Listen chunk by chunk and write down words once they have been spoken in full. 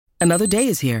Another day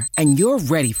is here, and you're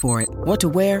ready for it. What to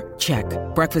wear? Check.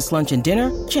 Breakfast, lunch, and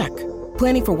dinner? Check.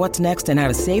 Planning for what's next and how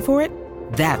to save for it?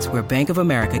 That's where Bank of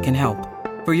America can help.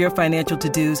 For your financial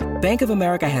to-dos, Bank of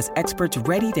America has experts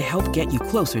ready to help get you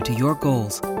closer to your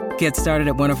goals. Get started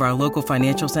at one of our local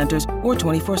financial centers or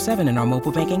 24/7 in our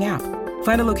mobile banking app.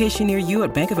 Find a location near you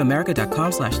at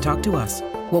bankofamerica.com/talktous.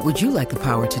 What would you like the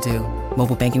power to do?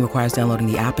 Mobile banking requires downloading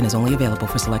the app and is only available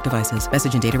for select devices.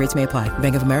 Message and data rates may apply.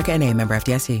 Bank of America N.A., member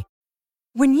FDIC.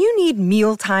 When you need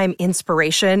mealtime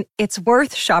inspiration, it's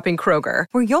worth shopping Kroger,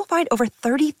 where you'll find over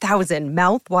 30,000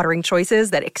 mouth-watering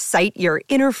choices that excite your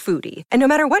inner foodie. And no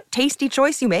matter what tasty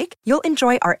choice you make, you'll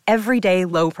enjoy our everyday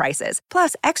low prices,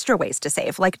 plus extra ways to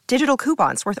save, like digital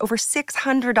coupons worth over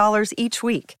 $600 each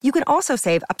week. You can also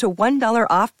save up to $1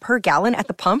 off per gallon at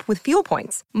the pump with fuel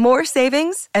points. More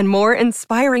savings and more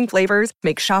inspiring flavors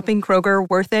make shopping Kroger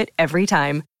worth it every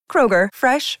time. Kroger,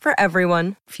 fresh for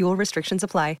everyone. Fuel restrictions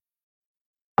apply.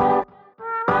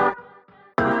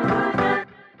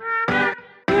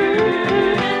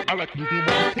 I like moving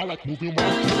around. I like moving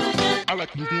around. I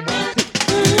like moving around.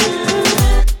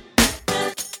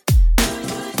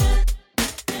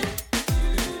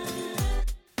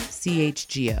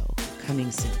 CHGO,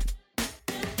 coming soon.